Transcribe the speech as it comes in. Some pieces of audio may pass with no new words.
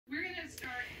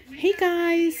Hey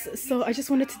guys, so I just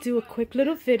wanted to do a quick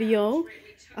little video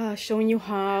showing you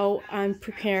how I'm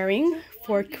preparing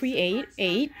for Create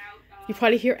 8. You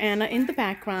probably hear Anna in the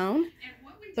background,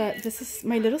 but this is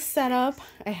my little setup.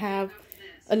 I have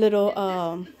a little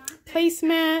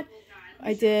placemat.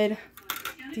 I did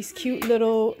these cute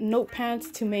little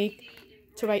notepads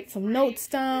to write some notes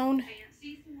down.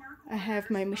 I have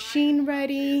my machine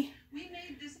ready,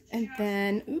 and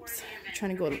then oops, I'm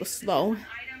trying to go a little slow.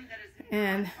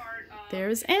 And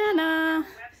there's Anna.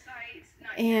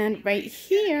 And right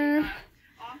here,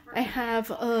 I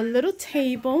have a little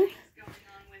table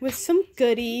with some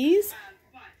goodies.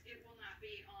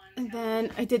 And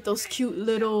then I did those cute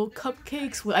little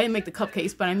cupcakes. Well, I didn't make the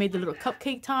cupcakes, but I made the little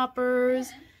cupcake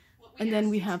toppers. And then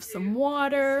we have some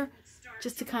water,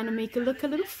 just to kind of make it look a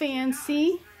little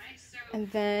fancy. And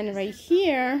then right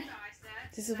here,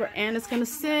 this is where Anna's gonna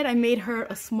sit. I made her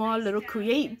a small little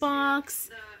Create box.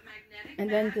 And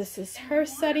then this is her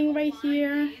setting right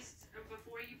here.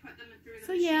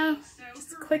 So yeah,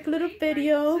 just a quick little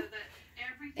video.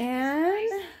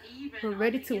 And we're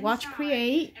ready to watch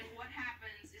Create.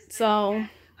 So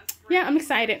yeah, I'm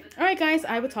excited. Alright guys,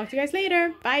 I will talk to you guys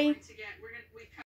later. Bye.